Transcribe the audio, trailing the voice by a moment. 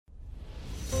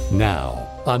Now,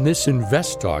 on this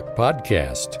Invest Talk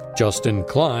podcast, Justin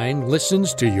Klein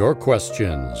listens to your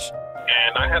questions.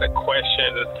 And I had a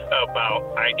question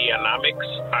about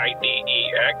Ideanomics,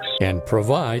 IDEX. And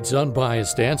provides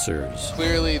unbiased answers.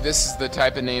 Clearly, this is the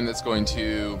type of name that's going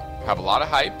to have a lot of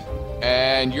hype,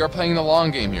 and you're playing the long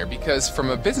game here because from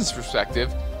a business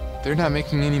perspective, they're not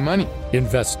making any money.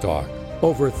 Invest Talk,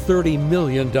 over 30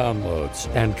 million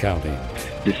downloads and counting.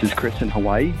 This is Chris in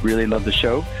Hawaii. Really love the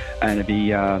show, and I'd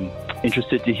be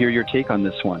interested to hear your take on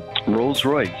this one.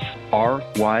 Rolls-Royce,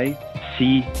 RYCEY.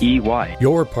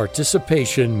 Your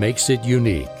participation makes it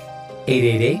unique.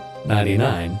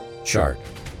 888-99-CHART.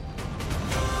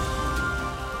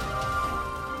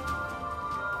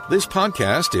 This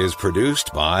podcast is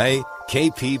produced by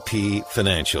KPP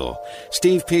Financial.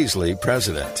 Steve Peasley,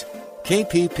 President.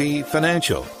 KPP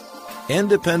Financial.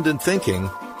 Independent thinking,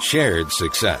 shared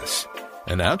success.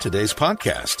 And now today's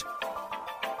podcast.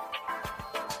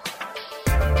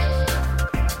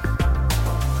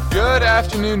 Good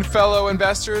afternoon, fellow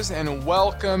investors, and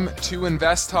welcome to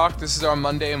Invest Talk. This is our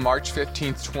Monday, March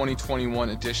 15th,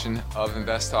 2021 edition of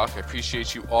Invest Talk. I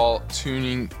appreciate you all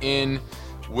tuning in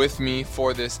with me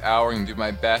for this hour and do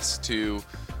my best to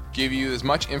give you as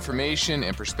much information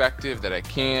and perspective that I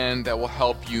can that will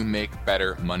help you make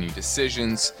better money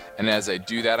decisions. And as I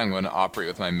do that, I'm going to operate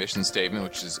with my mission statement,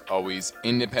 which is always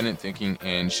independent thinking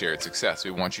and shared success.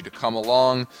 We want you to come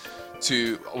along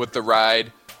with the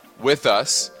ride with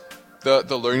us,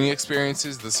 the learning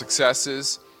experiences, the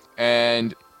successes,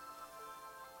 and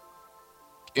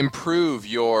improve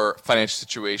your financial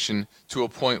situation to a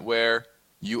point where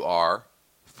you are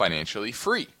financially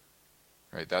free.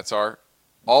 Right? That's all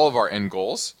of our end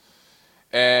goals.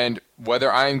 And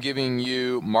whether I'm giving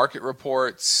you market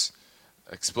reports,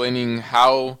 explaining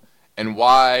how and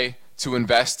why to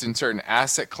invest in certain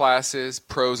asset classes,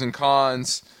 pros and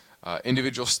cons,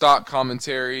 individual stock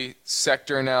commentary,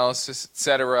 sector analysis,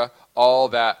 etc., all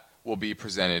that will be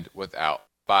presented without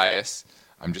bias.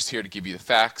 I'm just here to give you the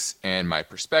facts and my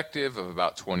perspective of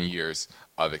about 20 years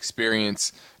of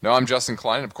experience. Now, I'm Justin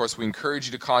Klein, and of course, we encourage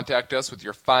you to contact us with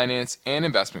your finance and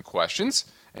investment questions.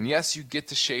 And yes, you get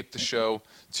to shape the show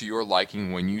to your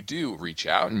liking when you do reach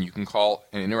out, and you can call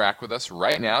and interact with us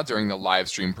right now during the live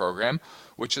stream program,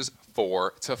 which is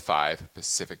 4 to 5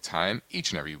 Pacific time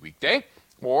each and every weekday.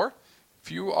 Or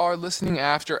if you are listening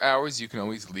after hours, you can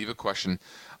always leave a question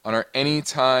on our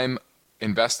Anytime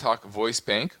Invest Talk voice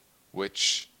bank,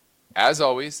 which, as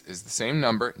always, is the same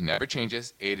number, never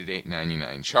changes,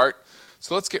 888-99-CHART.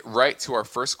 So let's get right to our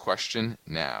first question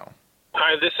now.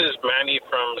 Hi, this is Manny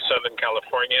from Southern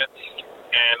California,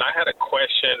 and I had a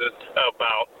question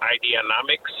about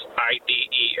Ideanomics,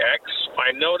 IDEX.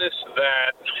 I noticed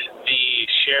that the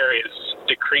share is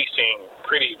decreasing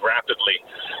pretty rapidly,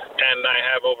 and I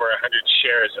have over 100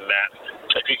 shares in that.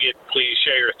 If you could please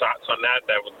share your thoughts on that,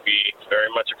 that would be very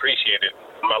much appreciated.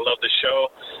 I love the show.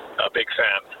 A big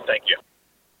fan. Thank you.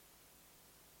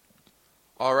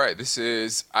 All right, this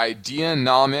is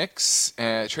Ideanomics,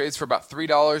 and it trades for about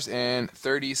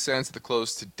 $3.30 at the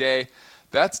close today.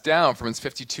 That's down from its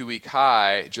 52-week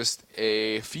high just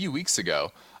a few weeks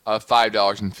ago of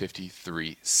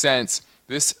 $5.53.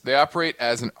 They operate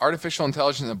as an artificial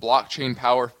intelligence and blockchain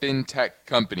power fintech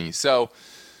company. So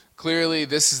clearly,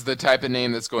 this is the type of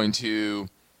name that's going to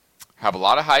have a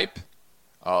lot of hype,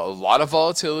 a lot of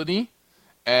volatility,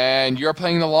 and you're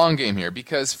playing the long game here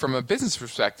because from a business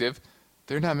perspective,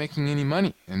 they're not making any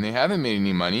money, and they haven't made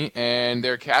any money, and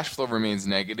their cash flow remains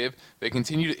negative. They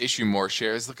continue to issue more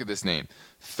shares. Look at this name.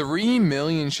 3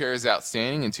 million shares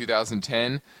outstanding in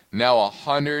 2010, now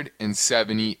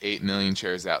 178 million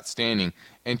shares outstanding.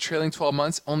 And trailing 12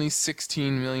 months, only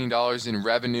 $16 million in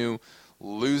revenue,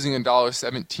 losing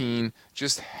 $1.17,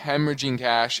 just hemorrhaging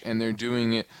cash, and they're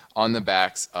doing it on the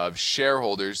backs of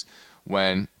shareholders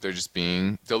when they're just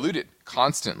being diluted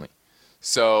constantly.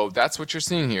 So that's what you're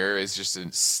seeing here is just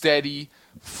a steady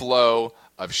flow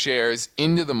of shares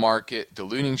into the market,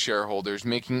 diluting shareholders,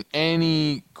 making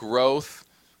any growth,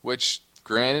 which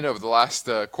granted over the last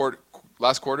quarter,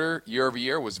 year over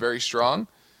year, was very strong,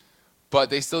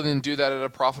 but they still didn't do that at a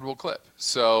profitable clip.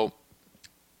 So,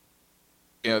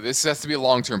 this has to be a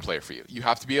long-term play for you. You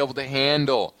have to be able to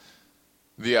handle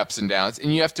the ups and downs,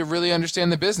 and you have to really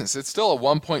understand the business. It's still a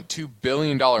 $1.2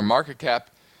 billion market cap,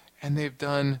 and they've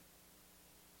done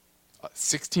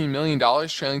 $16 million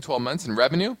trailing 12 months in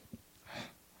revenue.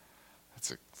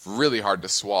 That's really hard to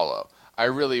swallow. I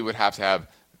really would have to have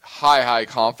high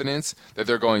confidence that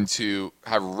they're going to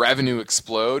have revenue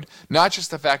explode. Not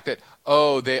just the fact that,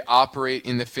 oh, they operate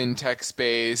in the fintech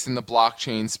space, in the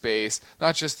blockchain space,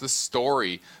 not just the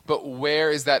story, but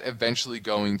where is that eventually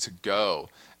going to go?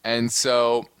 And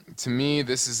so to me,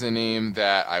 this is a name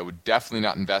that I would definitely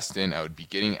not invest in. I would be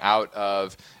getting out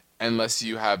of unless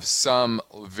you have some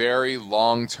very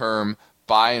long-term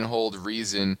buy and hold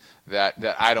reason that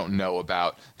I don't know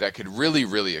about that could really,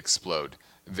 really explode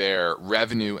their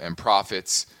revenue and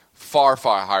profits far,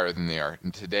 far higher than they are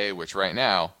today, which right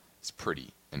now is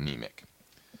pretty anemic.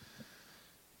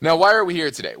 Now, why are we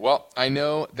here today? Well, I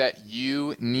know that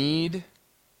you need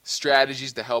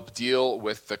strategies to help deal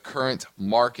with the current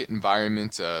market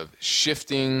environment of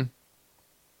shifting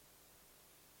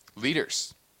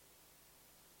leaders,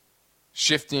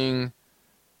 shifting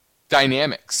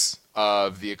dynamics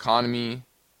of the economy,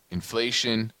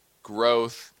 inflation,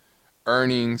 growth,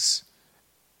 earnings,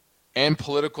 and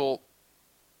political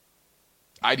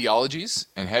ideologies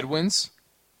and headwinds.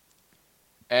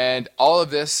 And all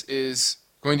of this is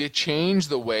going to change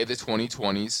the way the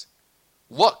 2020s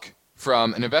look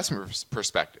from an investment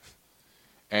perspective.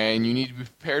 And you need to be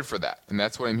prepared for that. And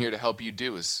that's what I'm here to help you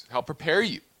do, is help prepare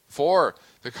you for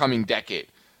the coming decade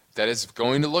that is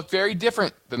going to look very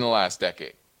different than the last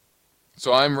decade.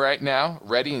 So I'm right now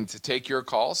ready to take your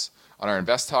calls on our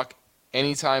Invest Talk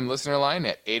Anytime listener line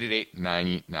at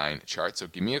 888-99-CHART. So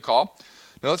give me a call.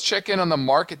 Now let's check in on the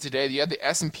market today. You had the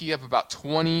S&P up about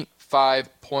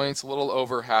 25 points, a little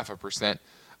over 0.5%,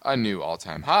 a new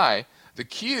all-time high. The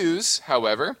Qs,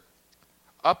 however,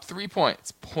 up 3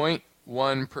 points,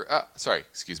 0.1 per. The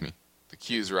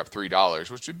Qs are up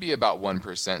 $3, which would be about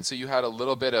 1%. So you had a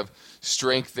little bit of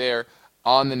strength there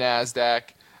on the Nasdaq,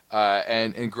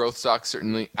 and growth stocks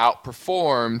certainly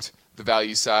outperformed the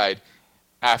value side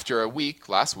after a week,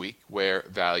 last week, where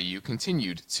value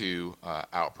continued to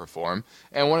outperform.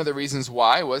 And one of the reasons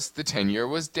why was the 10-year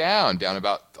was down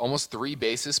about almost 3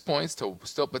 basis points, still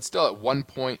at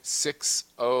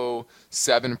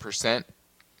 1.607%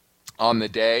 on the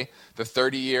day. The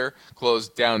 30-year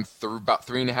closed down about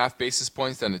 3.5 basis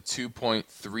points, down to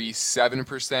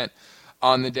 2.37%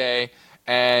 on the day.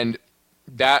 And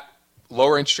that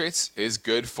lower interest rates is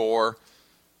good for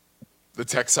the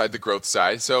tech side, the growth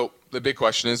side. So the big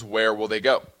question is, where will they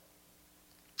go?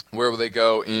 Where will they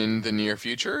go in the near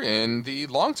future, in the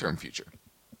long-term future?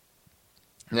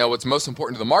 Now, what's most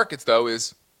important to the markets, though,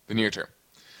 is the near term.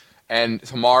 And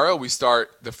tomorrow we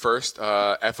start the first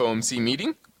FOMC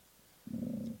meeting,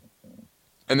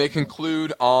 and they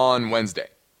conclude on Wednesday.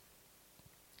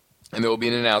 And there will be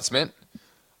an announcement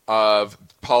of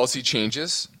policy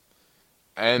changes,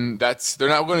 and they're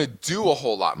not going to do a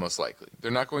whole lot, most likely.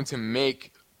 They're not going to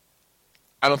make,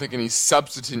 I don't think, any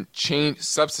substantive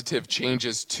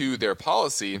changes to their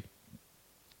policy,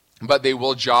 but they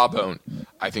will jawbone,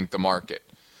 I think, the market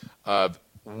of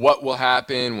what will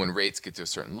happen when rates get to a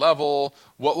certain level,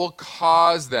 what will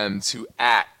cause them to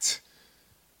act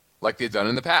like they've done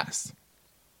in the past,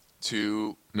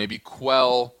 to maybe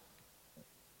quell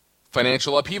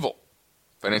financial upheaval,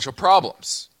 financial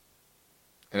problems.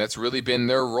 And that's really been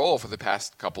their role for the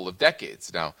past couple of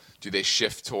decades. Now, do they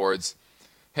shift towards,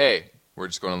 hey, we're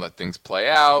just going to let things play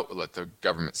out, let the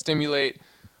government stimulate?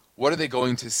 What are they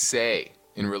going to say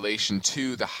in relation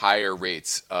to the higher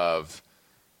rates of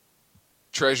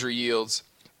treasury yields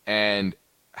and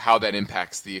how that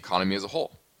impacts the economy as a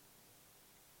whole?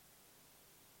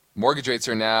 Mortgage rates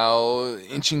are now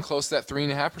inching close to that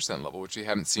 3.5% level, which we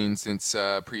haven't seen since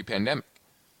pre-pandemic.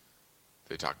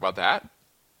 They talk about that.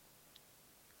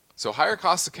 So higher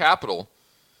costs of capital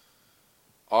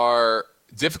are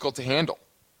difficult to handle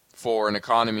for an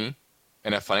economy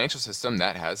and a financial system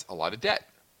that has a lot of debt.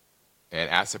 And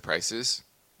asset prices,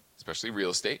 especially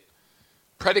real estate,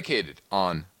 predicated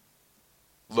on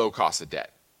low cost of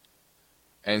debt.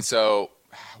 And so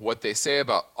what they say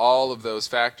about all of those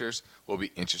factors will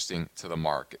be interesting to the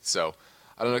market. So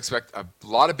I don't expect a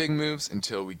lot of big moves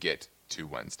until we get to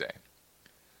Wednesday.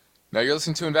 Now you're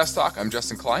listening to Invest Talk. I'm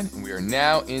Justin Klein, and we are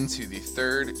now into the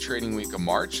third trading week of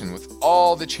March. And with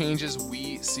all the changes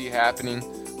we see happening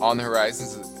on the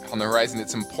horizon,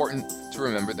 it's important to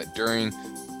remember that during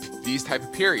these type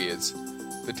of periods,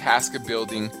 the task of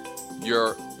building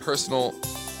your personal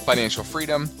financial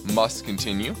freedom must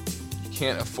continue. You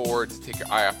can't afford to take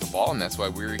your eye off the ball, and that's why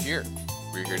we're here.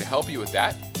 We're here to help you with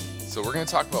that. So we're going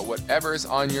to talk about whatever is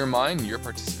on your mind. Your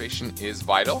participation is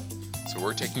vital. So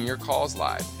we're taking your calls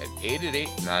live at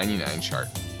 888-99-CHART.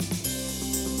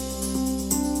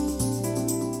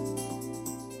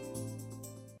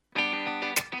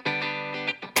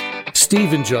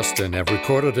 Steve and Justin have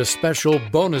recorded a special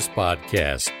bonus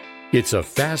podcast. It's a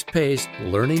fast-paced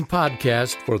learning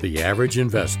podcast for the average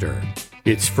investor.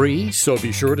 It's free, so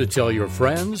be sure to tell your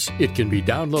friends. It can be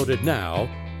downloaded now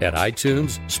at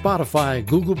iTunes, Spotify,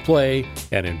 Google Play,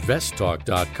 and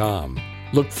investtalk.com.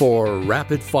 Look for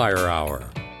Rapid Fire Hour.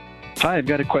 Hi, I've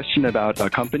got a question about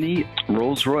a company,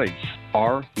 Rolls-Royce,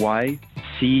 Rycey.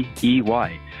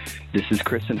 This is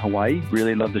Chris in Hawaii.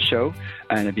 Really love the show,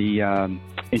 and I'd be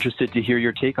interested to hear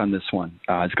your take on this one.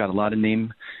 It's got a lot of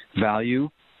name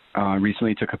value.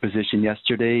 Recently took a position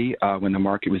yesterday when the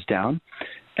market was down,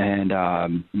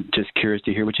 and just curious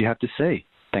to hear what you have to say.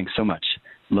 Thanks so much.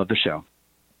 Love the show.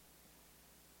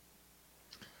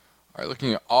 All right,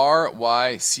 looking at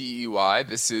RYCEY,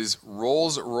 this is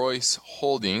Rolls-Royce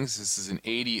Holdings. This is an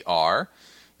ADR.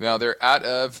 Now, they're out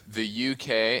of the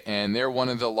UK, and they're one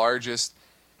of the largest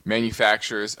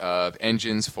manufacturers of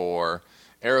engines for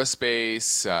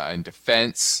aerospace and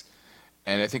defense.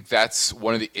 And I think that's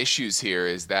one of the issues here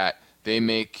is that they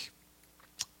make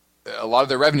a lot of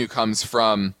their revenue comes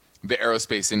from the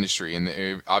aerospace industry.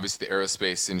 And obviously the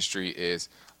aerospace industry is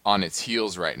on its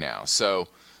heels right now. So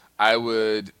I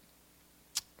would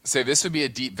say this would be a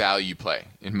deep value play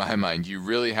in my mind. You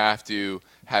really have to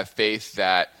have faith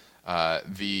that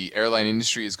the airline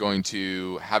industry is going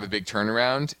to have a big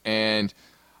turnaround, and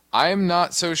I'm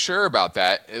not so sure about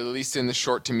that, at least in the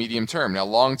short to medium term. Now,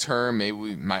 long term, maybe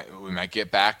we might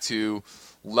get back to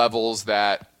levels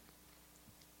that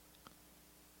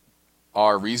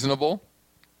are reasonable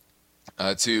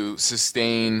to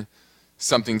sustain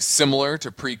something similar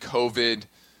to pre-COVID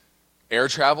air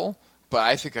travel, but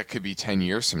I think that could be 10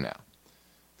 years from now.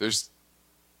 There's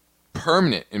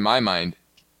permanent, in my mind,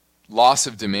 loss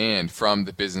of demand from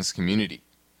the business community.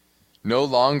 No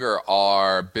longer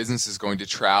are businesses going to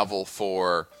travel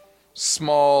for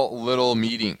small little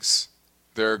meetings.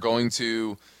 They're going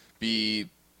to be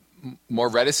more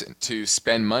reticent to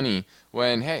spend money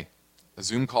when, hey, a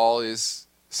Zoom call is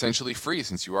essentially free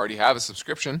since you already have a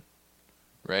subscription,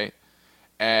 right?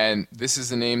 And this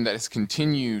is a name that has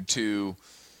continued to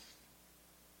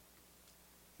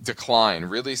decline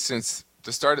really since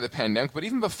the start of the pandemic, but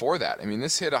even before that. I mean,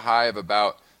 this hit a high of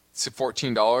about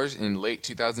 $14 in late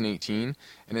 2018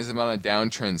 and has been on a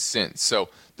downtrend since. So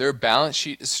their balance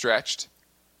sheet is stretched,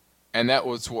 and that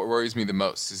was what worries me the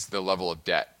most, is the level of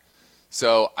debt.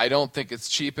 So I don't think it's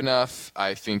cheap enough.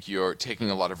 I think you're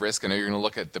taking a lot of risk. I know you're going to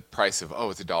look at the price of,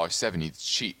 it's $1.70, it's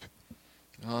cheap.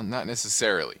 Well, not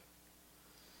necessarily.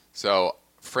 So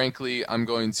frankly, I'm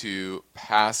going to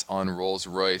pass on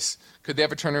Rolls-Royce. Could they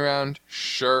have a turnaround?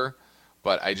 Sure,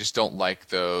 but I just don't like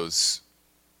those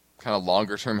kind of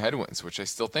longer term headwinds, which I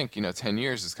still think, 10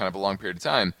 years is kind of a long period of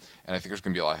time, and I think there's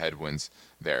going to be a lot of headwinds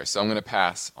there. So I'm going to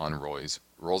pass on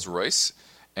Rolls-Royce.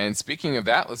 And speaking of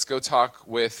that, let's go talk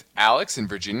with Alex in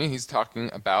Virginia. He's talking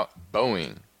about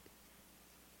Boeing.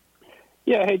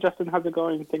 Yeah, hey Justin, how's it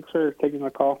going? Thanks for taking my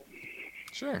call.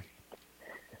 Sure.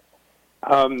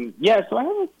 So I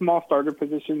have a small starter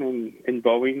position in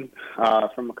Boeing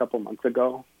from a couple months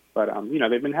ago, but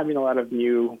they've been having a lot of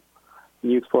new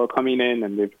news flow coming in,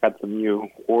 and they've got some new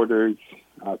orders.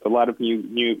 So a lot of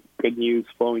new good news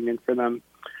flowing in for them.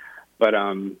 But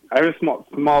I have a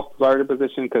small starter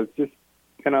position because just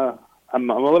kind of I'm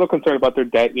a little concerned about their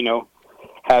debt.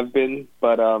 Have been,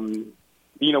 but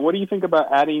what do you think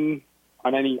about adding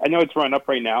on any? I know it's run up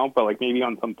right now, but like maybe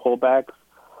on some pullbacks.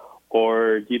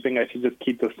 Or do you think I should just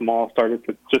keep the small starter,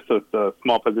 just the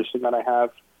small position that I have?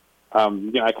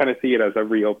 I kind of see it as a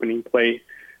reopening play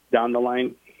down the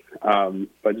line. But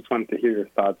I just wanted to hear your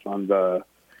thoughts on the,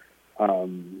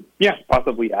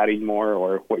 possibly adding more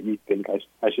or what you think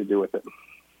I should do with it.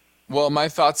 Well, my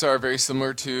thoughts are very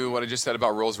similar to what I just said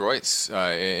about Rolls-Royce.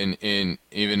 In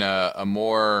even a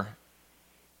more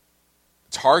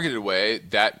targeted way,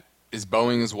 that is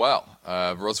Boeing as well.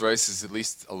 Rolls-Royce is at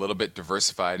least a little bit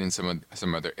diversified in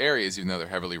some other areas, even though they're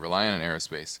heavily reliant on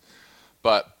aerospace.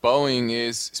 But Boeing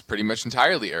is pretty much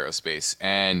entirely aerospace.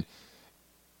 And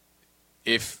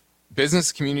if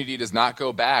business community does not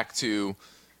go back to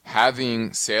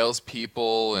having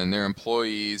salespeople and their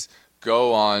employees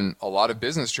go on a lot of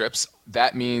business trips,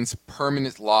 that means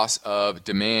permanent loss of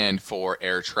demand for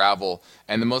air travel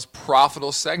and the most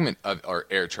profitable segment of our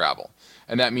air travel.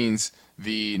 And that means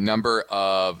the number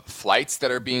of flights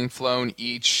that are being flown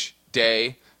each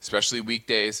day, especially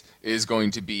weekdays, is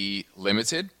going to be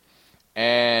limited.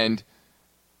 And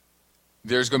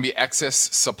there's going to be excess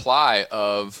supply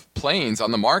of planes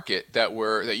on the market that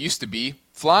used to be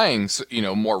flying,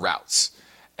 more routes.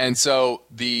 And so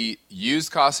the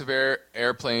used cost of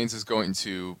airplanes is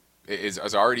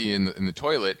already in the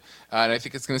toilet, and I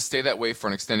think it's going to stay that way for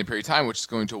an extended period of time, which is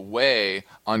going to weigh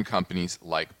on companies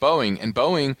like Boeing. And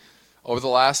Boeing, over the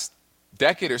last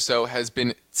decade or so has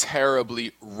been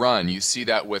terribly run. You see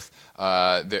that with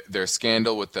their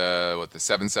scandal with the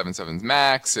 777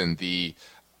 Max and the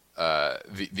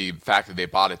fact that they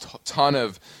bought a ton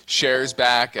of shares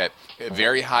back at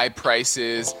very high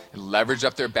prices, leveraged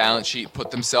up their balance sheet, put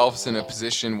themselves in a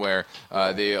position where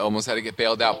they almost had to get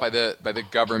bailed out by the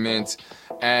government.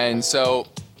 And so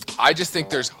I just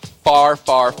think there's far,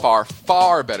 far, far,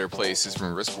 far better places from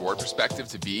a risk-reward perspective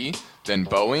to be than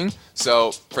Boeing.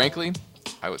 So frankly,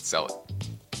 I would sell it.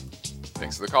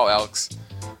 Thanks for the call, Alex.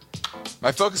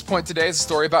 My focus point today is a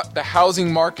story about the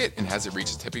housing market and has it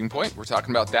reached a tipping point. We're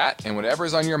talking about that and whatever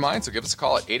is on your mind, so give us a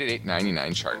call at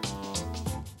 888-99-CHART.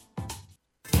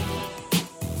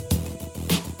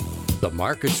 The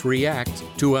markets react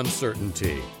to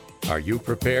uncertainty. Are you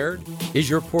prepared? Is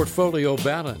your portfolio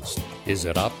balanced? Is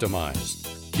it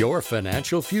optimized? Your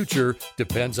financial future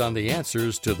depends on the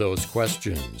answers to those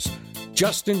questions.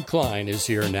 Justin Klein is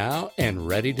here now and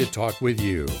ready to talk with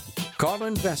you. Call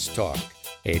Invest Talk.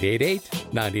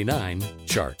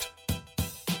 888-99-CHART.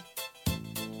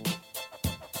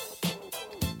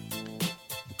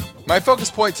 My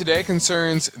focus point today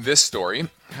concerns this story.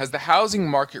 Has the housing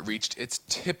market reached its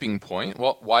tipping point?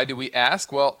 Well, why do we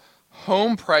ask? Well,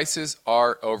 home prices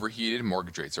are overheated,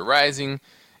 mortgage rates are rising,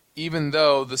 even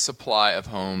though the supply of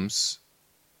homes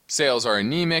sales are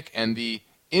anemic and the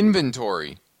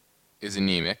inventory is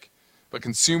anemic, but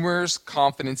consumers'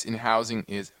 confidence in housing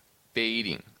is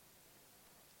fading.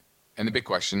 And the big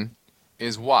question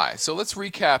is why. So let's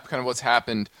recap kind of what's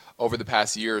happened over the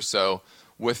past year or so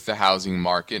with the housing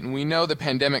market. And we know the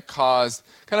pandemic caused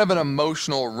kind of an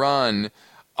emotional run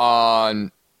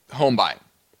on home buying,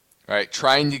 right?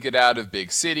 Trying to get out of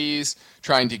big cities,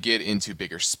 trying to get into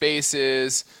bigger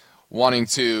spaces, wanting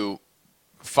to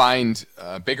find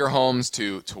bigger homes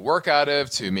to work out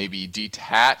of, to maybe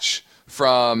detach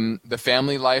from the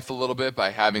family life a little bit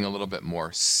by having a little bit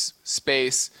more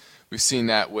space. We've seen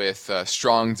that with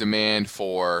strong demand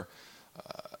for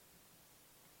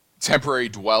temporary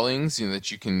dwellings,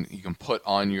 that you can put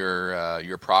on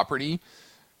your property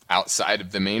outside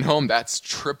of the main home. That's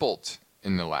tripled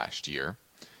in the last year,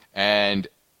 and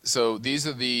so these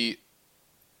are the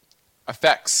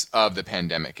effects of the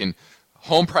pandemic. And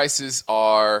home prices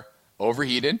are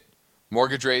overheated.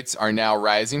 Mortgage rates are now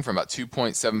rising from about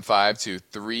 2.75 to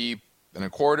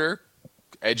 3.25,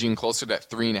 edging closer to that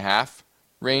 3.5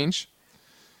 range,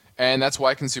 and that's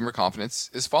why consumer confidence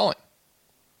is falling.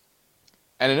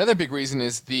 And another big reason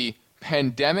is the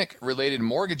pandemic-related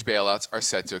mortgage bailouts are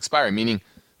set to expire, meaning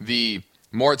the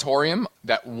moratorium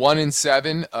that 1 in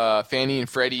 7 Fannie and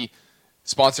Freddie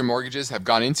sponsored mortgages have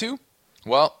gone into,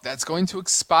 well, that's going to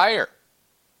expire at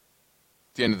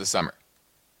the end of the summer.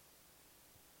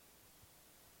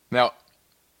 Now,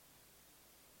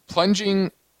 home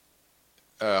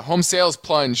sales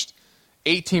plunged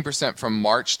 18% from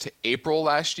March to April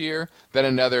last year, then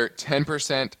another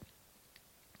 10%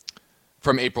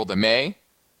 from April to May,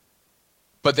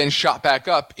 but then shot back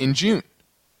up in June.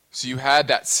 So you had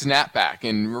that snapback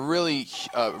and really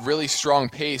strong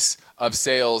pace of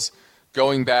sales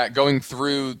going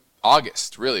through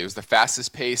August. Really, it was the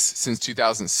fastest pace since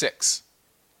 2006.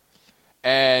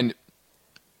 And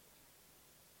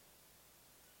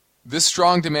this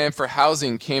strong demand for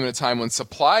housing came at a time when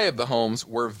supply of the homes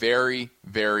were very,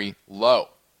 very low.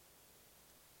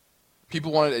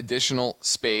 People wanted additional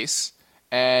space,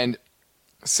 and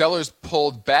sellers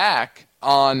pulled back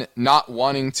on not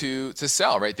wanting to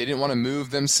sell, right? They didn't want to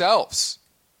move themselves.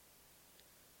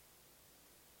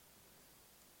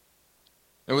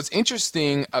 And what's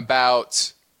interesting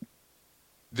about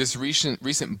this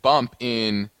recent bump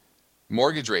in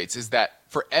mortgage rates is that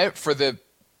for the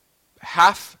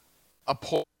half a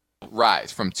point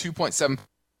rise from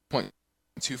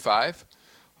 2.7.25,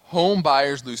 home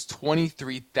buyers lose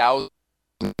 $23,000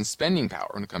 in spending power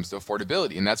when it comes to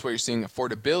affordability, and that's why you're seeing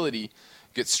affordability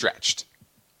get stretched.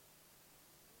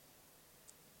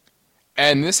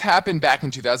 And this happened back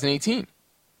in 2018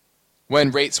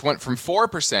 when rates went from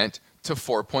 4% to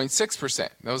 4.6%.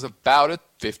 That was about a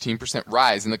 15%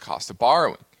 rise in the cost of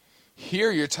borrowing.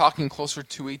 Here you're talking closer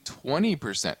to a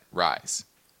 20% rise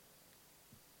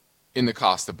in the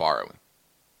cost of borrowing.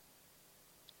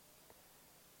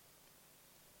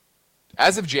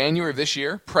 As of January of this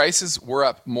year, prices were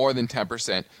up more than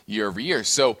 10% year over year.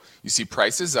 So you see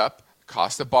prices up,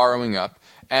 cost of borrowing up,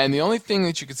 and the only thing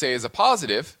that you could say is a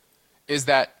positive is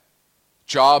that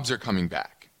jobs are coming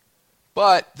back.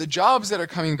 But the jobs that are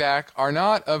coming back are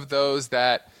not of those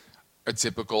that are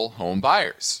typical home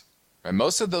buyers. Right?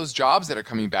 Most of those jobs that are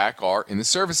coming back are in the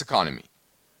service economy.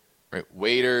 Right?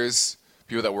 Waiters,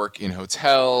 people that work in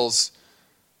hotels,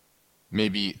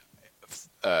 maybe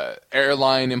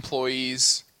airline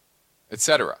employees,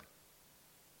 etc.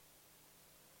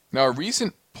 Now, a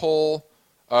recent poll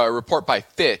report by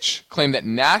Fitch claimed that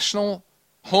national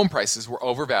home prices were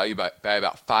overvalued by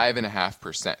about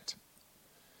 5.5%.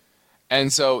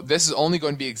 And so this is only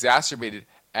going to be exacerbated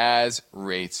as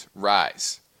rates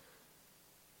rise.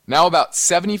 Now about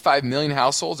 75 million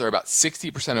households, or about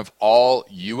 60% of all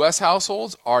U.S.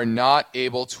 households, are not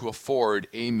able to afford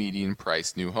a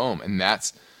median-priced new home. And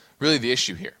that's really the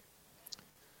issue here.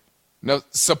 Now,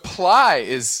 supply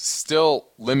is still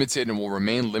limited and will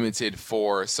remain limited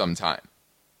for some time.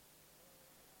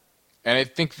 And I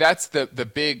think that's the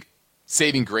big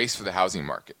saving grace for the housing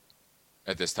market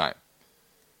at this time.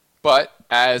 But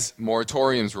as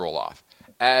moratoriums roll off,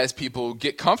 as people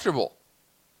get comfortable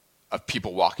of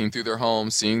people walking through their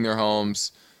homes, seeing their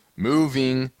homes,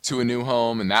 moving to a new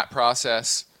home, and that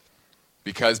process,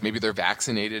 because maybe they're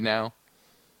vaccinated now,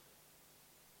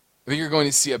 I think you're going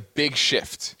to see a big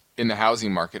shift in the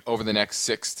housing market over the next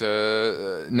 6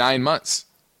 to 9 months.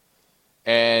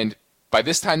 And by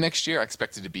this time next year, I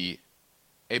expect it to be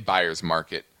a buyer's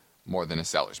market more than a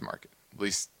seller's market, at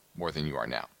least more than you are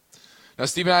now. Now,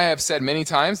 Steve and I have said many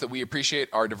times that we appreciate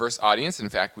our diverse audience. In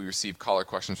fact, we receive caller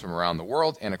questions from around the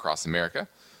world and across America.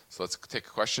 So let's take a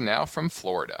question now from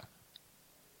Florida.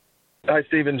 Hi,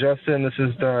 Steve and Justin. This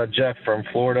is Jeff from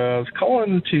Florida. I was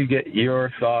calling to get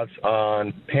your thoughts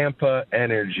on Pampa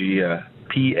Energia,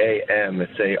 PAM.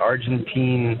 It's a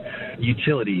Argentine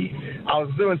utility. I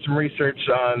was doing some research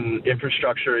on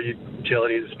infrastructure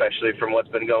utilities, especially from what's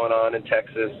been going on in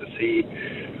Texas, to see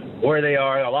where they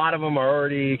are. A lot of them are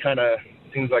already kind of,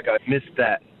 seems like I missed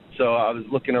that. So I was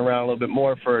looking around a little bit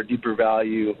more for a deeper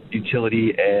value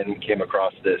utility and came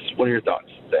across this. What are your thoughts?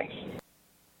 Thanks.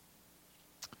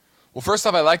 Well, first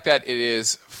off, I like that it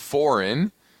is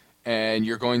foreign, and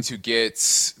you're going to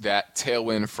get that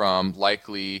tailwind from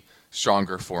likely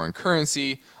stronger foreign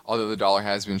currency, although the dollar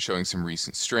has been showing some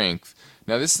recent strength.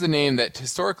 Now, this is a name that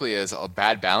historically has a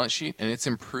bad balance sheet, and it's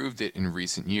improved it in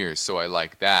recent years, so I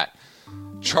like that.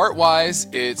 Chart-wise,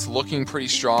 it's looking pretty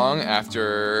strong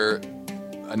after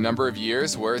a number of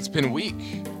years where it's been weak.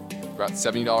 About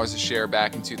 $70 a share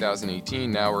back in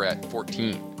 2018. Now we're at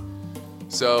 $14.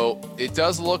 So it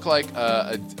does look like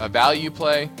a value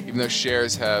play, even though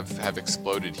shares have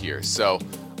exploded here. So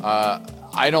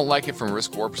I don't like it from a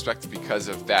risk-reward perspective because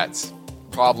of that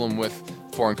problem with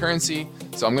foreign currency.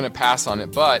 So I'm going to pass on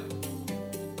it, but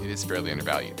it is fairly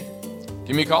undervalued.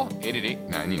 Give me a call,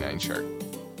 888-99-CHART.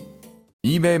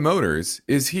 eBay Motors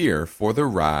is here for the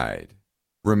ride.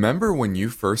 Remember when you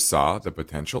first saw the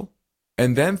potential?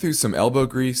 And then through some elbow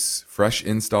grease, fresh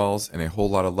installs, and a whole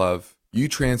lot of love, you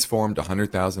transformed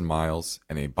 100,000 miles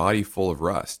and a body full of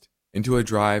rust into a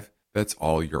drive that's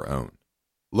all your own.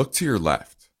 Look to your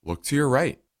left. Look to your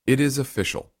right. It is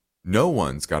official. No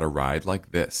one's got a ride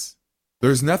like this.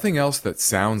 There's nothing else that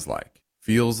sounds like,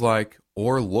 feels like,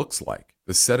 or looks like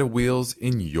the set of wheels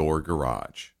in your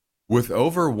garage. With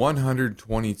over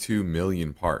 122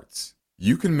 million parts,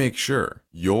 you can make sure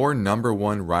your number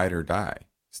one ride or die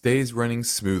stays running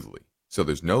smoothly, so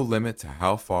there's no limit to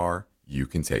how far you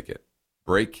can take it.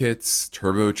 Brake kits,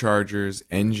 turbochargers,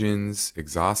 engines,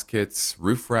 exhaust kits,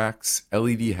 roof racks,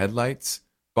 LED headlights,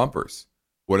 bumpers,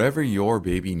 whatever your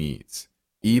baby needs,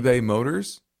 eBay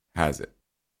Motors has it.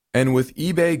 And with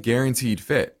eBay Guaranteed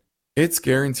Fit, it's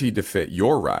guaranteed to fit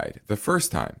your ride the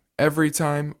first time, every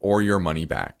time, or your money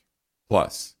back.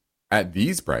 Plus, at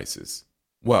these prices,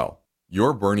 well,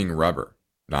 you're burning rubber,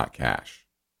 not cash.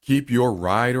 Keep your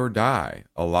ride or die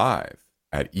alive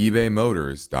at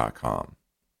ebaymotors.com.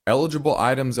 Eligible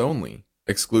items only.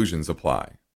 Exclusions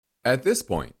apply. At this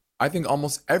point, I think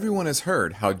almost everyone has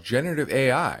heard how generative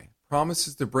AI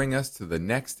promises to bring us to the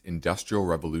next industrial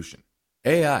revolution.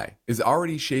 AI is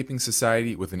already shaping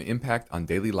society with an impact on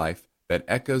daily life that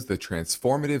echoes the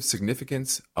transformative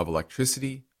significance of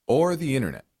electricity or the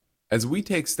internet. As we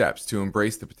take steps to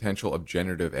embrace the potential of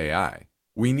generative AI,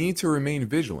 we need to remain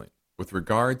vigilant with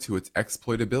regard to its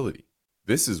exploitability.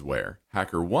 This is where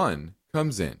HackerOne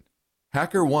comes in.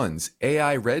 HackerOne's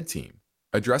AI Red Team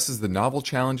addresses the novel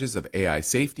challenges of AI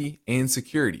safety and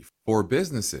security for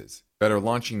businesses that are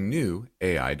launching new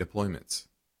AI deployments.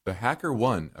 The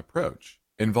HackerOne approach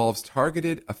involves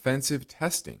targeted offensive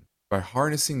testing by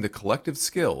harnessing the collective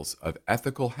skills of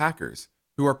ethical hackers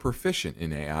who are proficient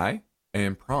in AI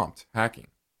and prompt hacking.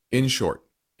 In short,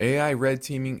 AI red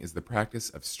teaming is the practice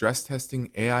of stress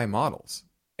testing AI models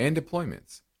and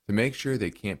deployments to make sure they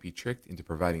can't be tricked into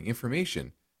providing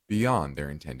information beyond their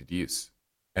intended use,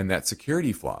 and that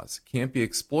security flaws can't be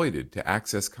exploited to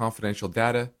access confidential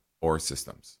data or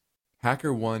systems.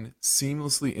 HackerOne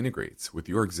seamlessly integrates with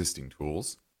your existing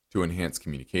tools to enhance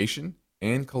communication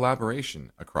and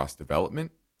collaboration across development,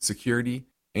 security,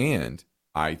 and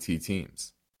IT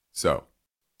teams. So,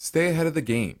 stay ahead of the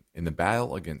game in the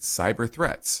battle against cyber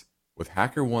threats with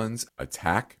HackerOne's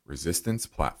attack resistance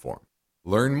platform.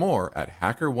 Learn more at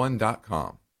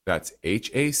hackerone.com. That's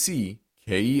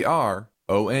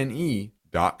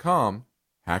HackerOne.com,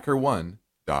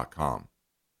 hackerone.com.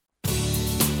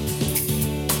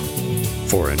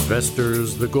 For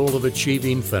investors, the goal of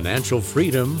achieving financial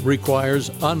freedom requires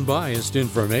unbiased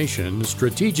information,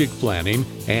 strategic planning,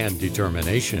 and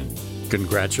determination.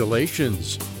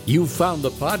 Congratulations! You found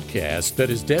the podcast that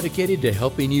is dedicated to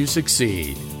helping you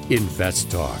succeed. Invest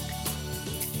Talk.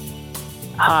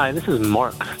 Hi, this is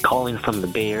Mark calling from the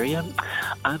Bay Area.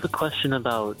 I have a question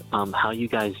about how you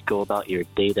guys go about your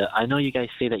data. I know you guys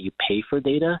say that you pay for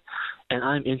data, and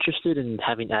I'm interested in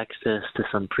having access to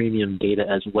some premium data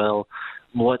as well.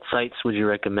 What sites would you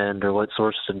recommend, or what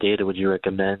sources of data would you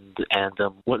recommend, and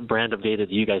what brand of data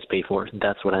do you guys pay for?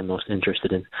 That's what I'm most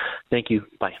interested in. Thank you.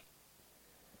 Bye.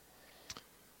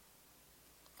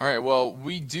 All right, well,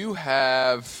 we do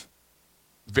have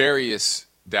various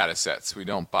data sets. We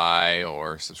don't buy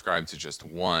or subscribe to just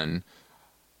one.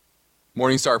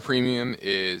 Morningstar Premium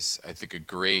is, I think, a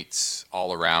great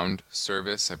all-around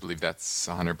service. I believe that's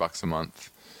 $100 a month.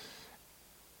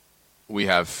 We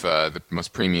have the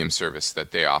most premium service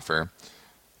that they offer.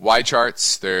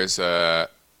 YCharts, I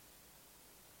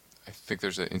think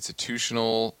there's an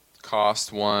institutional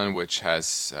cost one, which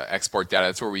has export data.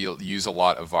 That's where we use a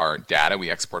lot of our data. We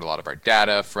export a lot of our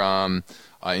data from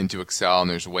into Excel, and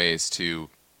there's ways to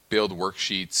build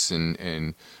worksheets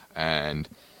and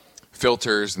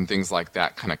filters and things like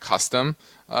that, kind of custom.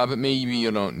 But maybe you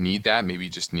don't need that. Maybe you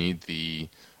just need the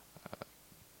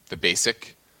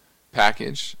basic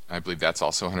package. I believe that's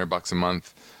also $100 a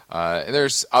month. And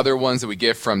there's other ones that we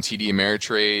get from TD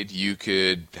Ameritrade. You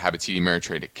could have a TD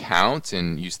Ameritrade account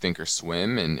and use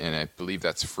Thinkorswim, and I believe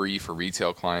that's free for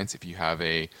retail clients if you have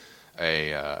an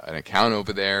account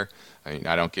over there. I mean,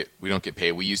 we don't get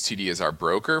paid. We use TD as our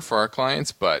broker for our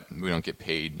clients, but we don't get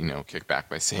paid, kickback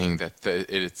by saying that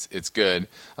it's good.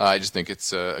 I just think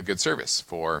it's a good service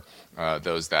for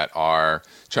those that are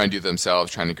trying to do it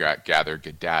themselves, trying to gather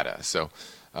good data. So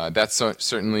that's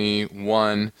certainly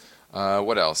one.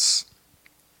 What else?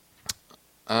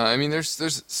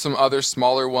 There's some other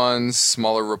smaller ones,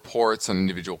 smaller reports on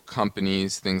individual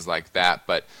companies, things like that,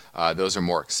 but those are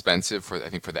more expensive for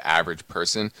the average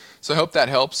person. So I hope that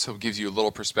helps. Hope it gives you a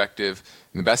little perspective.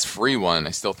 And the best free one,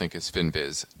 I still think, is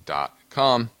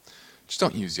finviz.com. Just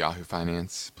don't use Yahoo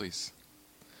Finance, please.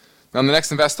 Now, on the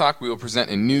next Invest Talk, we will present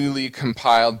a newly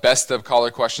compiled Best of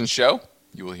Caller Questions show.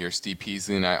 You will hear Steve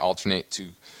Peasley and I alternate to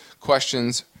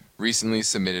questions recently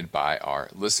submitted by our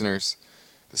listeners.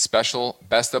 The special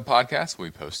Best of podcast will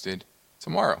be posted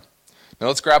tomorrow. Now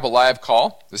let's grab a live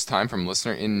call, this time from a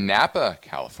listener in Napa,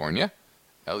 California,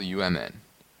 LUMN.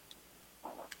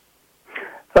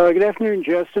 Good afternoon,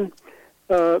 Justin.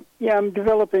 I'm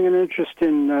developing an interest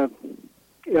in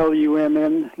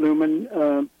Lumen,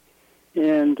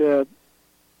 and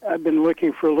I've been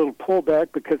looking for a little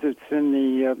pullback because it's in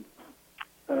the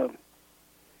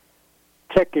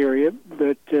tech area,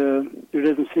 but there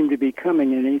doesn't seem to be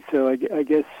coming any, so I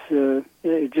guess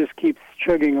it just keeps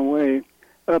chugging away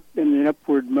up in an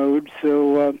upward mode.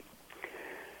 So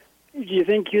do you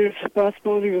think there's a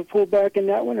possibility of a pullback in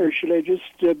that one, or should I just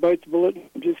bite the bullet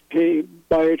and just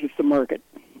buy it at the market?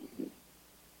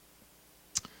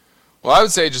 Well, I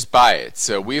would say just buy it.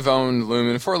 So we've owned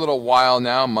Lumen for a little while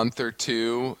now, a month or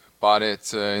two. Bought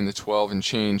it in the 12 and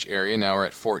change area. Now we're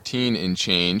at 14 and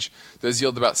change. Does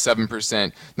yield about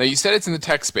 7%. Now, you said it's in the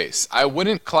tech space. I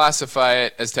wouldn't classify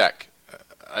it as tech.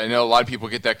 I know a lot of people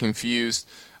get that confused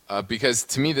because,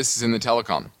 to me, this is in the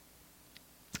telecom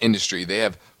industry. They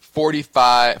have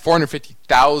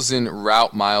 450,000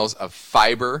 route miles of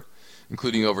fiber,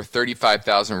 including over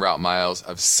 35,000 route miles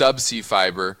of subsea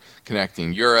fiber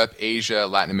connecting Europe, Asia,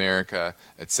 Latin America,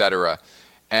 etc.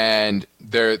 And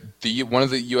they're one of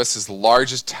the U.S.'s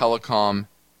largest telecom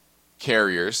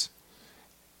carriers,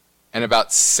 and about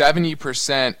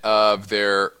 70% of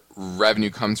their revenue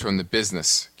comes from the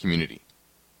business community.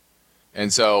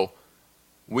 And so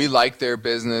we like their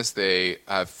business. They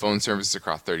have phone services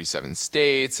across 37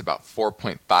 states, about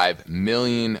 4.5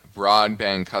 million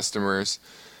broadband customers.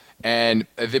 And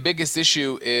the biggest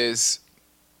issue is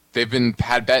they've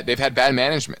had bad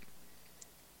management.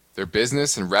 Their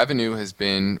business and revenue has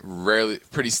been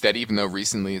pretty steady, even though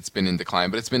recently it's been in decline.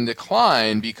 But it's been in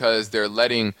decline because they're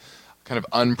letting kind of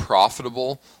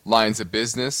unprofitable lines of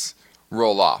business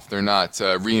roll off. They're not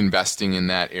reinvesting in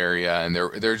that area, and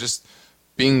they're just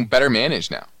being better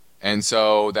managed now. And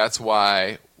so that's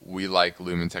why we like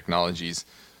Lumen Technologies.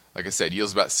 Like I said,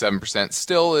 yields about 7%.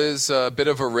 Still is a bit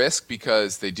of a risk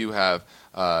because they do have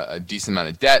a decent amount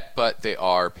of debt, but they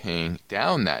are paying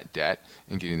down that debt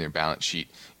and getting their balance sheet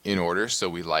in order. So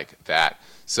we like that.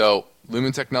 So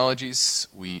Lumen Technologies,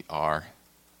 we are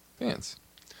fans.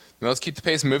 Now let's keep the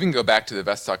pace moving. Go back to the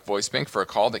VestTalk voice bank for a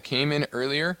call that came in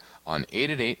earlier on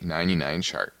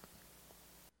 888-99-CHART.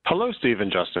 Hello, Steve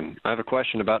and Justin. I have a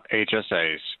question about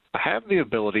HSAs. I have the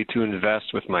ability to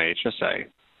invest with my HSA.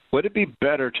 Would it be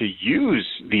better to use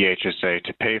the HSA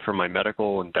to pay for my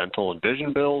medical and dental and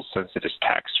vision bills since it is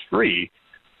tax-free,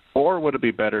 or would it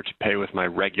be better to pay with my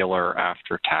regular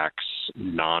after-tax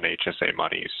non-HSA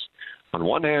monies? On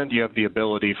one hand, you have the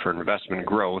ability for investment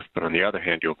growth, but on the other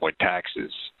hand, you avoid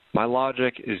taxes. My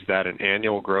logic is that an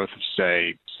annual growth of,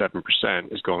 say,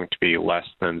 7% is going to be less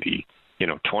than the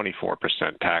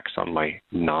 24% tax on my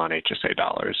non-HSA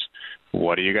dollars.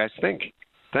 What do you guys think?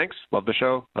 Thanks. Love the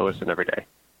show. I listen every day.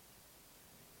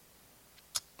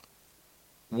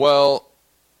 Well,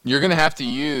 you're going to have to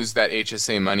use that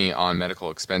HSA money on medical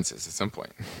expenses at some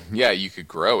point. Yeah, you could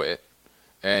grow it,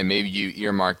 and maybe you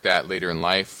earmark that later in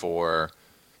life for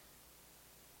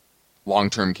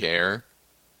long-term care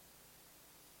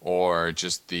or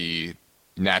just the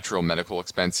natural medical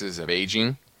expenses of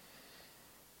aging.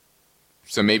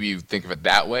 So maybe you think of it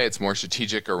that way. It's more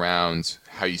strategic around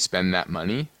how you spend that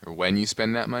money or when you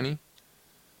spend that money.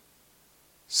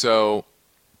 So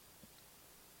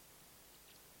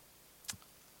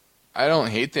I don't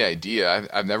hate the idea.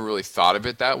 I've never really thought of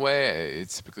it that way.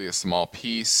 It's typically a small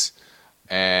piece,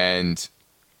 and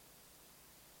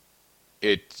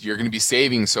you're going to be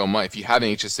saving so much. If you have an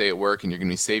HSA at work and you're going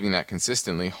to be saving that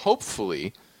consistently,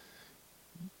 hopefully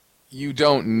you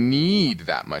don't need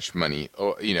that much money,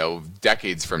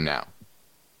 decades from now,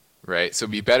 right? So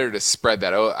it'd be better to spread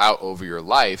that out over your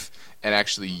life and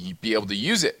actually be able to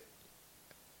use it.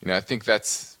 I think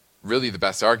that's really the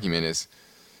best argument is,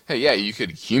 hey, yeah, you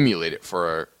could accumulate it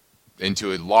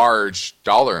into a large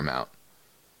dollar amount,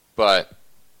 but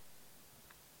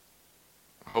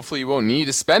hopefully you won't need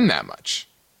to spend that much.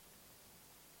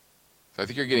 So I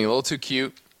think you're getting a little too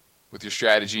cute with your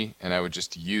strategy, and I would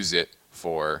just use it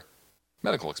for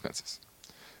medical expenses.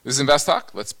 This is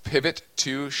InvestTalk. Let's pivot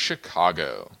to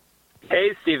Chicago.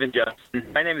 Hey, Steve and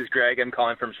Justin. My name is Greg. I'm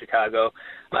calling from Chicago.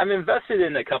 I'm invested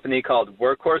in a company called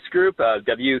Workhorse Group,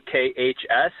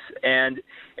 WKHS, and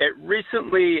it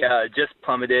recently just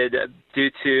plummeted due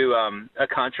to a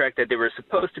contract that they were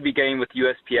supposed to be getting with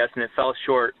USPS, and it fell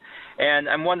short. And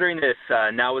I'm wondering if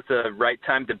now is the right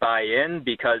time to buy in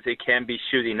because it can be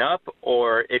shooting up,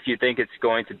 or if you think it's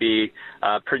going to be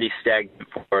pretty stagnant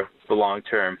for the long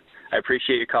term. I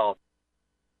appreciate your call.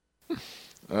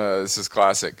 This is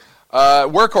classic.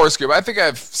 Workhorse Group, I think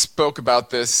I've spoke about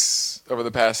this over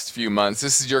the past few months.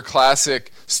 This is your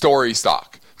classic story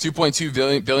stock.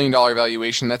 $2.2 billion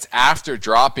valuation. That's after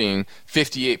dropping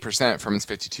 58% from its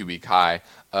 52-week high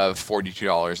of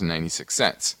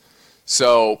 $42.96.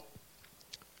 So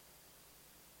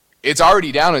it's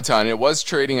already down a ton. It was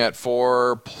trading at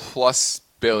 $4+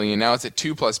 billion. Now it's at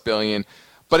 $2+ billion.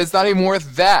 But it's not even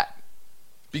worth that,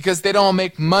 because they don't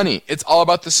make money. It's all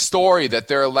about the story that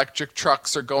their electric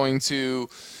trucks are going to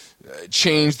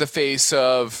change the face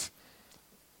of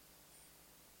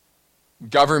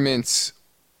government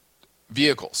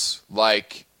vehicles,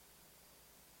 like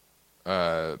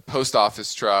post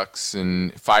office trucks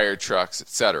and fire trucks,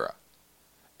 etc.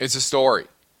 It's a story.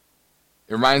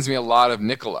 It reminds me a lot of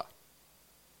Nikola.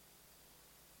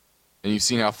 And you've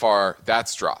seen how far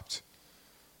that's dropped.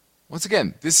 Once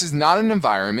again, this is not an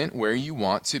environment where you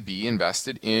want to be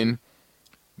invested in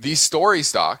these story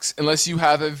stocks unless you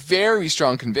have a very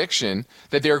strong conviction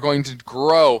that they're going to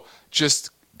grow just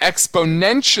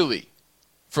exponentially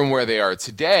from where they are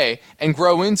today and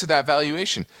grow into that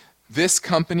valuation. This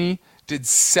company did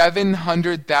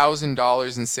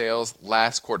 $700,000 in sales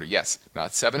last quarter. Yes,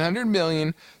 not 700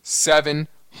 million,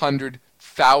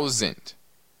 700,000.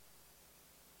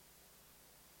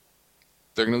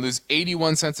 They're going to lose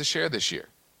 81 cents a share this year.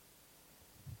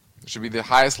 It should be the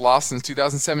highest loss since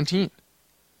 2017.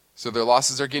 So their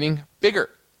losses are getting bigger.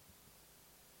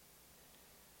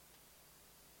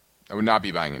 I would not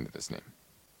be buying into this name.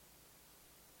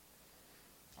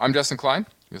 I'm Justin Klein.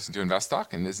 You listen to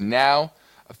InvestTalk, and it is now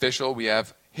official. We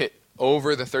have hit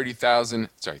over the 30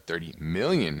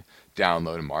 million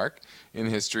download mark in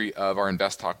the history of our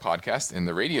InvestTalk podcast and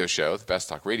the radio show, the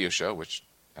InvestTalk radio show, which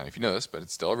I don't know if you know this, but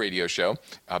it's still a radio show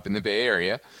up in the Bay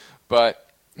Area. But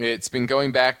it's been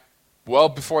going back well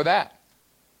before that.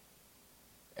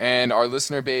 And our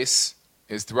listener base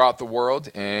is throughout the world.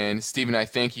 And Steve and I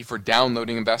thank you for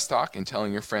downloading Invest Talk and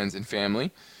telling your friends and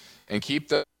family. And keep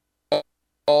the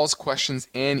calls, questions,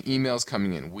 and emails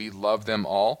coming in. We love them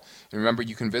all. And remember,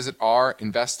 you can visit our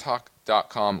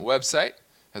investtalk.com website. It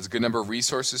has a good number of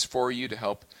resources for you to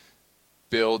help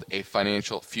build a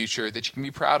financial future that you can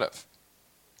be proud of.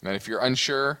 And if you're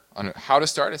unsure on how to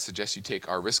start, I suggest you take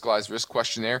our Riskalyze risk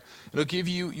questionnaire. It'll give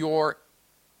you your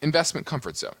investment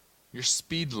comfort zone, your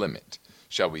speed limit,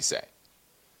 shall we say.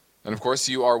 And of course,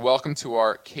 you are welcome to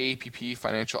our KPP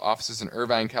financial offices in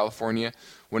Irvine, California,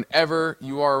 whenever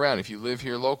you are around. If you live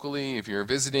here locally, if you're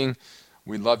visiting,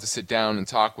 we'd love to sit down and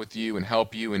talk with you and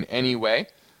help you in any way.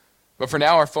 But for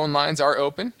now, our phone lines are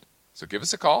open, so give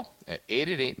us a call at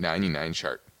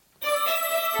 888-99-CHART.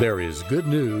 There is good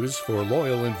news for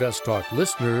loyal Invest Talk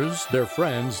listeners, their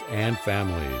friends, and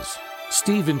families.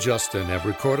 Steve and Justin have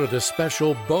recorded a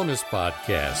special bonus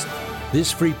podcast. This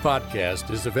free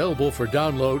podcast is available for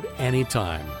download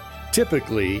anytime.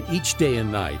 Typically, each day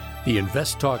and night, the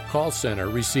Invest Talk call center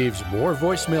receives more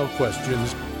voicemail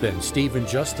questions than Steve and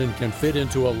Justin can fit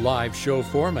into a live show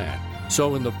format.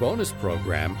 So in the bonus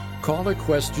program, caller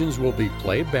questions will be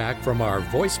played back from our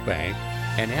voice bank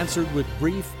and answered with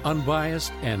brief,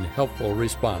 unbiased, and helpful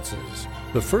responses.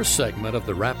 The first segment of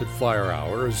the Rapid Fire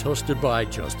Hour is hosted by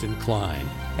Justin Klein,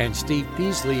 and Steve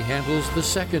Peasley handles the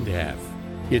second half.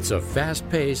 It's a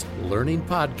fast-paced learning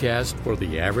podcast for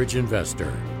the average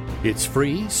investor. It's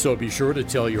free, so be sure to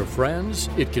tell your friends.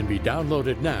 It can be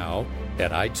downloaded now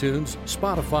at iTunes,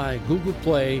 Spotify, Google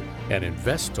Play, and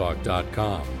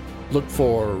investtalk.com. Look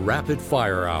for Rapid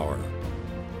Fire Hour.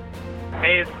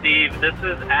 Hey, Steve. This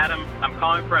is Adam. I'm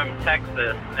calling from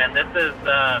Texas, and this is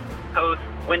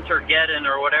post-Wintergeddon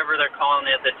or whatever they're calling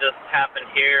it that just happened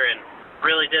here and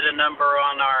really did a number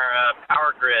on our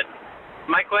power grid.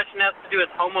 My question has to do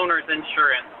with homeowners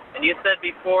insurance. And you said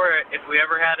before if we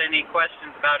ever had any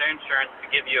questions about insurance to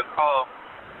give you a call.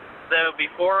 So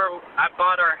before I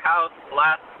bought our house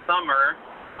last summer,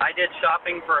 I did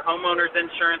shopping for homeowners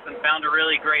insurance and found a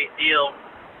really great deal,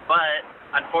 but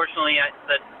unfortunately,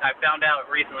 I found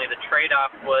out recently the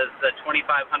trade-off was the $2,500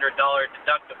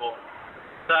 deductible.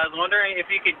 So I was wondering if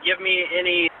you could give me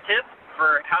any tips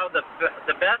for how the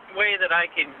best way that I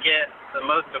can get the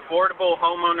most affordable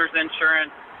homeowners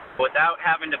insurance without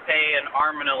having to pay an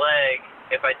arm and a leg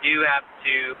if I do have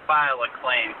to file a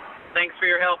claim. Thanks for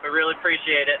your help. I really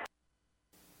appreciate it.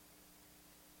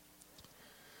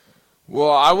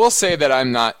 Well, I will say that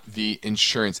I'm not the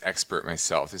insurance expert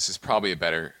myself. This is probably a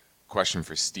better question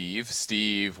for Steve.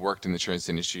 Steve worked in the insurance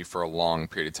industry for a long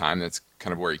period of time. That's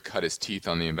kind of where he cut his teeth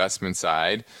on the investment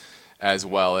side as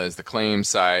well as the claim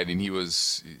side, and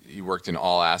he worked in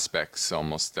all aspects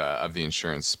almost of the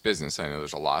insurance business. I know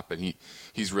there's a lot, but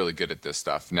he's really good at this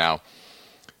stuff. Now,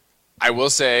 I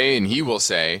will say, and he will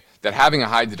say, that having a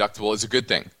high deductible is a good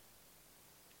thing.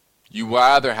 You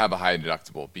rather have a high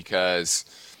deductible because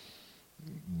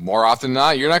more often than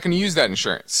not, you're not going to use that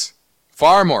insurance.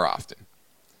 Far more often.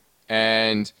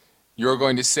 And you're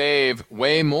going to save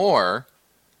way more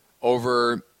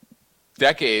over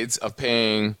decades of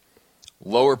paying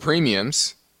lower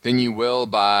premiums than you will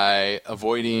by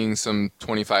avoiding some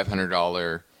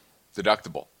 $2,500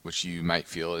 deductible, which you might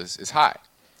feel is high.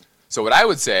 So what I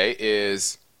would say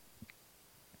is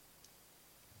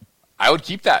I would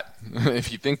keep that.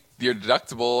 If you think your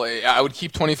deductible, I would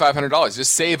keep $2,500.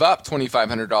 Just save up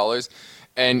 $2,500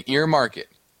 and earmark it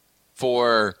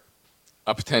for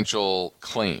a potential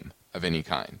claim of any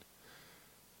kind.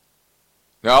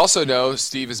 Now, I also know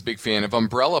Steve is a big fan of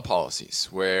umbrella policies,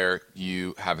 where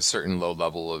you have a certain low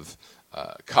level of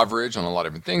coverage on a lot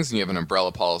of different things, and you have an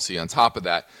umbrella policy on top of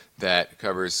that that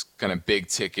covers kind of big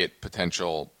ticket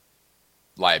potential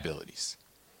liabilities.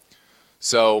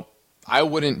 So I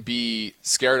wouldn't be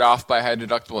scared off by a high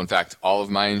deductible. In fact, all of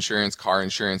my insurance, car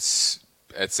insurance,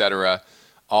 etc.,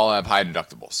 all have high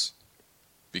deductibles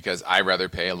because I rather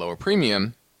pay a lower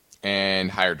premium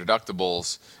and higher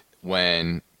deductibles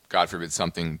when, God forbid,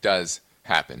 something does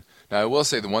happen. Now, I will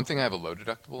say the one thing I have a low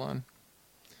deductible on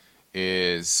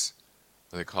is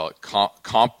what they call it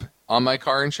comp on my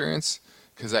car insurance,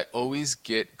 because I always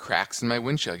get cracks in my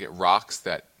windshield. I get rocks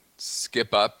that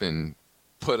skip up and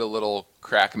put a little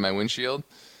crack in my windshield,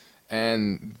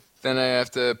 and then I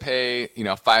have to pay,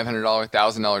 $500,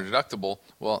 $1,000 deductible.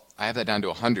 Well, I have that down to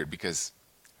 $100 because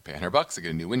I pay $100, I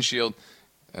get a new windshield.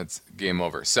 That's game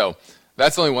over. So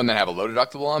that's the only one that I have a low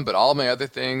deductible on, but all of my other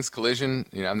things, collision,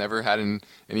 I've never had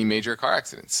any major car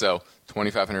accidents. So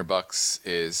 $2,500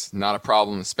 is not a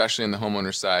problem, especially on the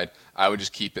homeowner side. I would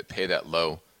just keep it, pay that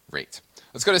low rate.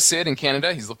 Let's go to Sid in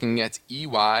Canada. He's looking at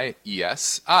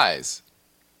EYES eyes.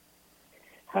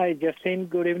 Hi, Justin.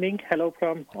 Good evening. Hello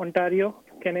from Ontario,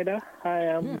 Canada. I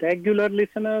am regular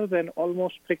listeners and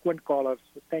almost frequent callers.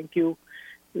 So thank you.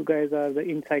 You guys are the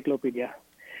encyclopedia.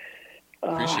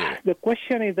 Appreciate it. The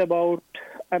question is about,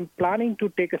 I'm planning to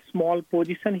take a small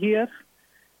position here.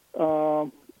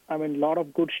 I mean, a lot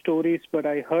of good stories, but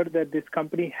I heard that this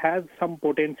company has some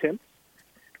potential.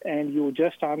 And you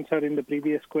just answered in the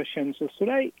previous question. So should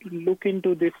I look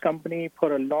into this company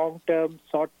for a long-term,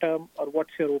 short-term, or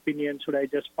what's your opinion? Should I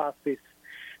just pass this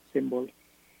symbol?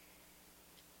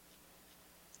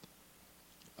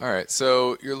 All right,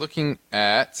 so you're looking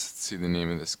at, let's see the name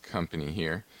of this company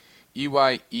here,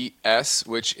 EYES,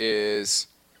 which is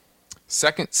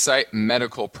Second Sight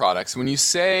Medical Products. When you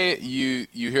say you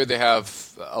hear they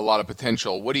have a lot of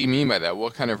potential, what do you mean by that?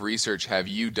 What kind of research have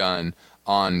you done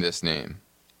on this name?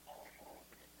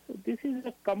 This is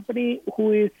a company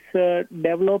who is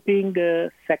developing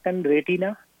a second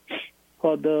retina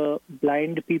for the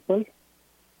blind people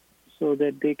so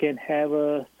that they can have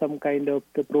some kind of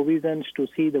the provisions to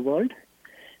see the world.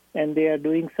 And they are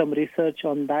doing some research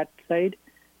on that side.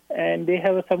 And they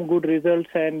have some good results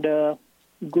and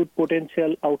good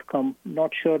potential outcome.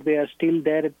 Not sure they are still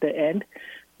there at the end,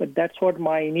 but that's what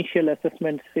my initial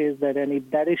assessment says that. And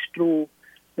if that is true,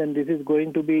 then this is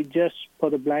going to be just for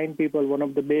the blind people one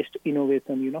of the best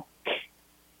innovation,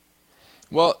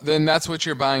 Well, then that's what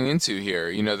you're buying into here.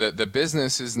 The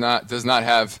business does not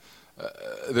have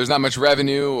there's not much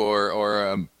revenue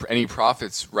or any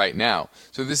profits right now.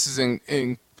 So this is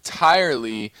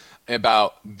entirely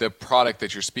about the product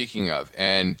that you're speaking of,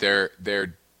 and they're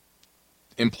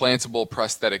implantable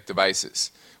prosthetic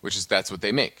devices, that's what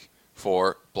they make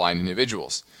for blind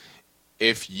individuals.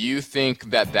 If you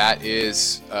think that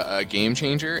is a game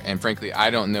changer, and frankly, I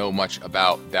don't know much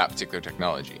about that particular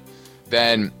technology,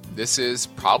 then this is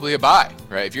probably a buy,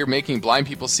 right? If you're making blind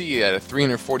people see at a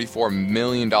 $344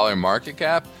 million market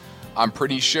cap, I'm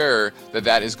pretty sure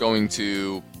that is going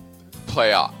to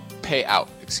pay off.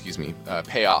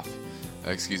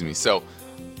 So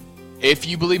if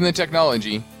you believe in the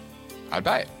technology, I'd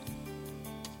buy it.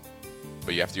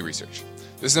 But you have to do research.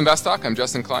 This is Invest Talk. I'm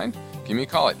Justin Klein. Give me a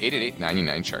call at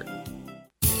 888-99-CHART.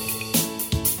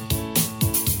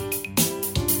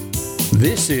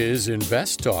 This is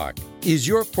Invest Talk. Is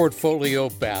your portfolio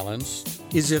balanced?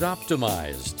 Is it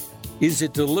optimized? Is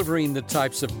it delivering the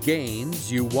types of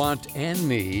gains you want and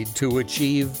need to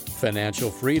achieve financial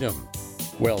freedom?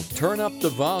 Well, turn up the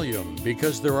volume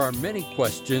because there are many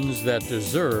questions that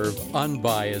deserve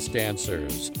unbiased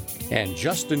answers. And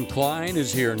Justin Klein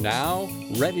is here now,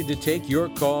 ready to take your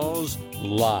calls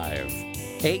live.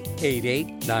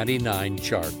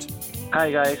 888-99-CHART.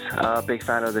 Hi guys, big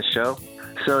fan of the show.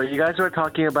 So you guys were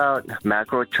talking about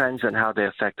macro trends and how they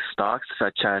affect stocks,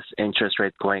 such as interest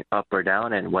rates going up or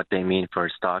down and what they mean for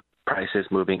stock prices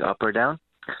moving up or down.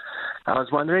 I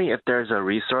was wondering if there's a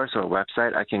resource or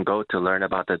website I can go to learn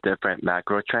about the different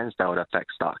macro trends that would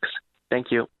affect stocks.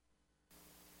 Thank you.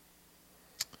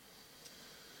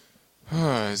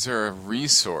 Is there a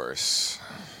resource?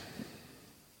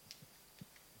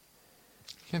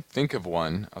 I can't think of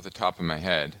one off the top of my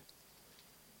head.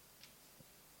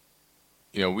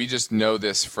 We just know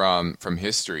this from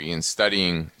history and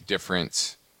studying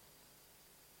different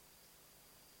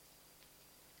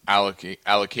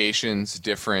allocations,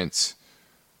 different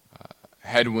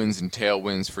headwinds and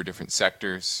tailwinds for different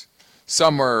sectors.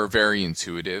 Some are very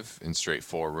intuitive and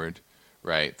straightforward,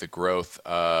 right? The growth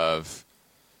of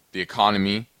the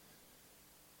economy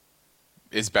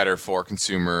is better for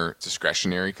consumer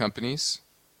discretionary companies,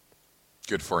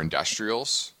 good for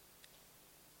industrials,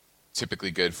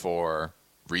 typically good for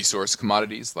resource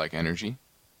commodities like energy.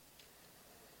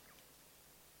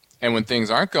 And when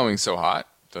things aren't going so hot,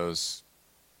 those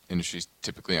industries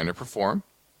typically underperform.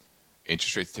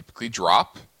 Interest rates typically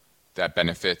drop. That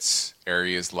benefits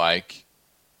areas like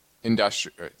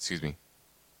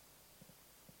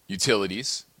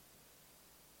utilities,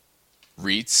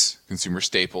 REITs, consumer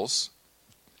staples,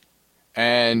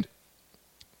 and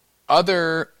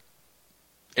other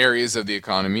areas of the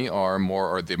economy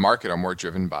the market are more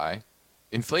driven by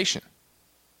inflation,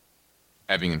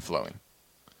 ebbing and flowing.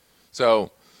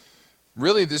 So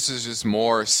really this is just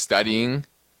more studying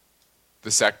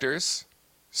the sectors,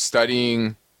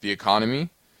 studying the economy,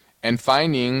 and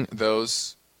finding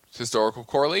those historical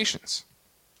correlations.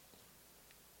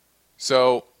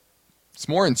 So it's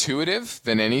more intuitive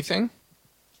than anything,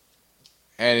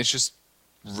 and it's just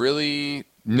really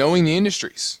knowing the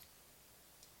industries,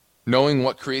 knowing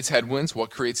what creates headwinds,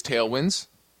 what creates tailwinds,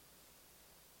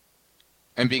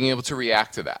 and being able to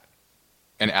react to that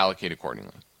and allocate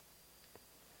accordingly.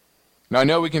 Now, I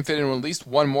know we can fit in at least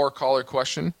one more caller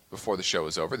question before the show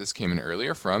is over. This came in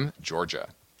earlier from Georgia.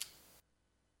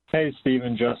 Hey, Steve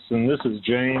and Justin. This is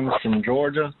James from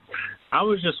Georgia. I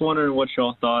was just wondering what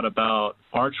y'all thought about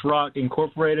Archrock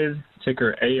Incorporated,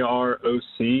 ticker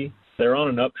AROC. They're on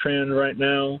an uptrend right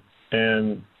now,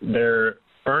 and their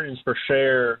earnings per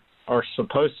share are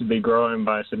supposed to be growing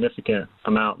by a significant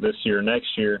amount this year,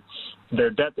 next year. Their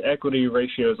debt-to-equity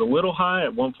ratio is a little high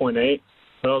at 1.8,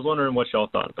 but I was wondering what y'all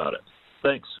thought about it.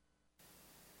 Thanks.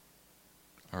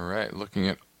 All right, looking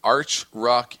at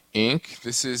Archrock Inc.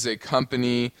 This is a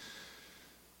company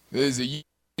that is a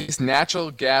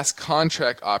natural gas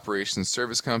contract operations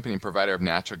service company and provider of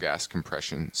natural gas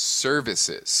compression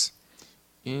services.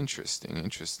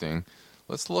 Interesting.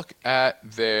 Let's look at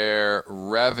their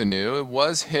revenue. It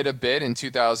was hit a bit in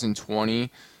 2020,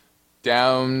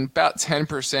 down about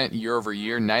 10% year over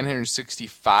year,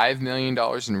 $965 million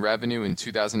in revenue in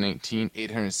 2019,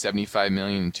 $875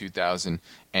 million in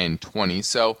 2020.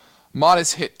 So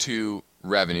modest hit to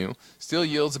revenue. Still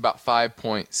yields about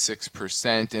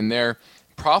 5.6%, and their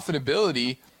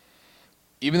profitability,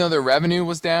 even though their revenue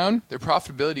was down, their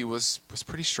profitability was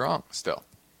pretty strong still.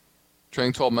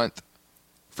 Trailing 12-month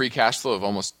free cash flow of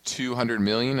almost $200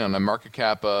 million on a market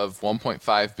cap of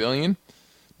 $1.5 billion.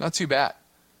 Not too bad.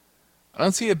 I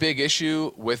don't see a big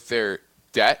issue with their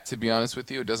debt, to be honest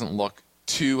with you. It doesn't look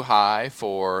too high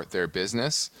for their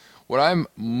business. What I'm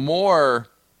more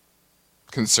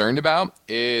concerned about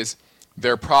is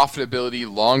their profitability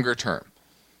longer term.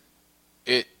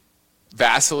 It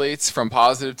vacillates from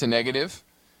positive to negative,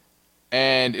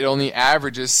 and it only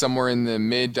averages somewhere in the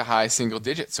mid to high single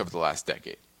digits over the last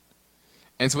decade.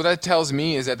 And so what that tells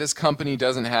me is that this company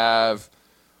doesn't have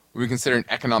what we consider an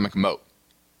economic moat,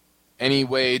 any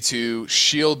way to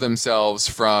shield themselves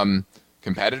from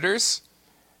competitors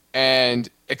and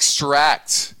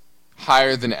extract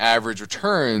higher than average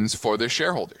returns for their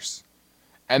shareholders.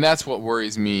 And that's what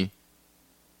worries me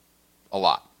a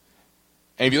lot.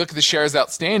 And if you look at the shares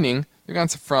outstanding, they've gone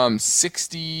from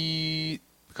 70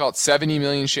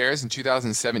 million shares in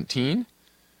 2017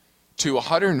 to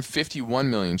 151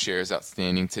 million shares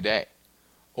outstanding today.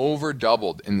 Over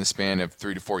doubled in the span of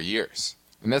 3 to 4 years.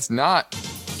 And that's not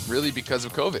really because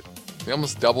of COVID. They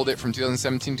almost doubled it from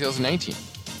 2017 to 2019.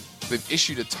 They've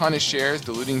issued a ton of shares,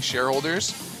 diluting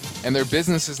shareholders, and their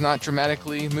business has not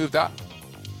dramatically moved up.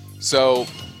 So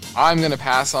I'm going to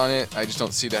pass on it. I just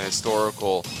don't see that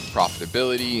historical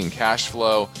profitability and cash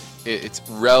flow. It's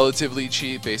relatively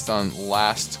cheap based on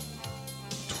last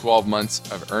 12 months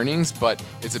of earnings, but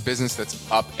it's a business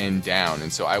that's up and down,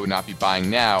 and so I would not be buying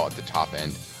now at the top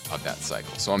end of that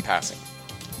cycle. So I'm passing.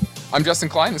 I'm Justin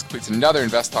Klein. This completes another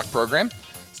Invest Talk program.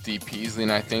 Steve Peasley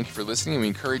and I thank you for listening, and we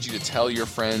encourage you to tell your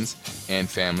friends and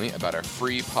family about our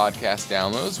free podcast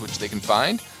downloads, which they can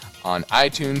find on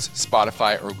iTunes,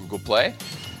 Spotify, or Google Play,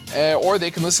 or they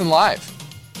can listen live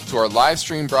to our live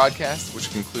stream broadcast,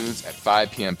 which concludes at 5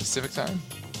 p.m. Pacific time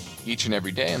each and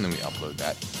every day, and then we upload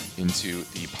that into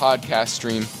the podcast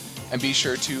stream. And be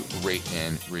sure to rate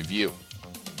and review.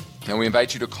 Now, we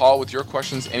invite you to call with your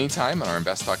questions anytime on our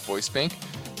Invest Talk voice bank.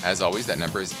 As always, that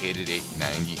number is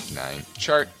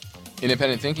 888-99-CHART.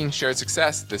 Independent thinking, shared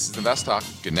success. This is Invest Talk.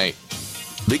 Good night.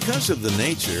 Because of the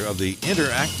nature of the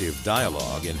interactive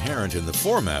dialogue inherent in the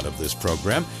format of this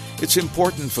program, it's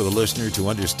important for the listener to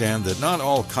understand that not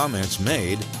all comments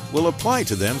made will apply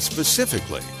to them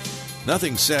specifically.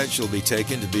 Nothing said shall be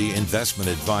taken to be investment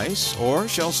advice, or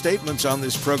shall statements on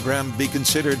this program be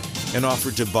considered an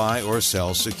offer to buy or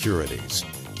sell securities.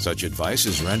 Such advice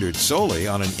is rendered solely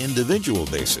on an individual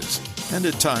basis, and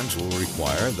at times will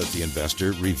require that the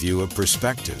investor review a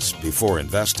prospectus before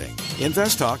investing.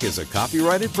 Invest Talk is a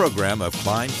copyrighted program of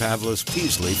Klein Pavlis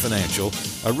Peasley Financial,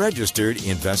 a registered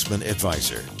investment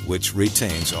advisor, which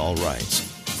retains all rights.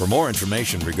 For more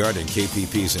information regarding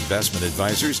KPP's investment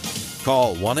advisors,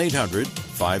 call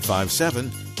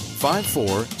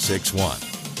 1-800-557-5461.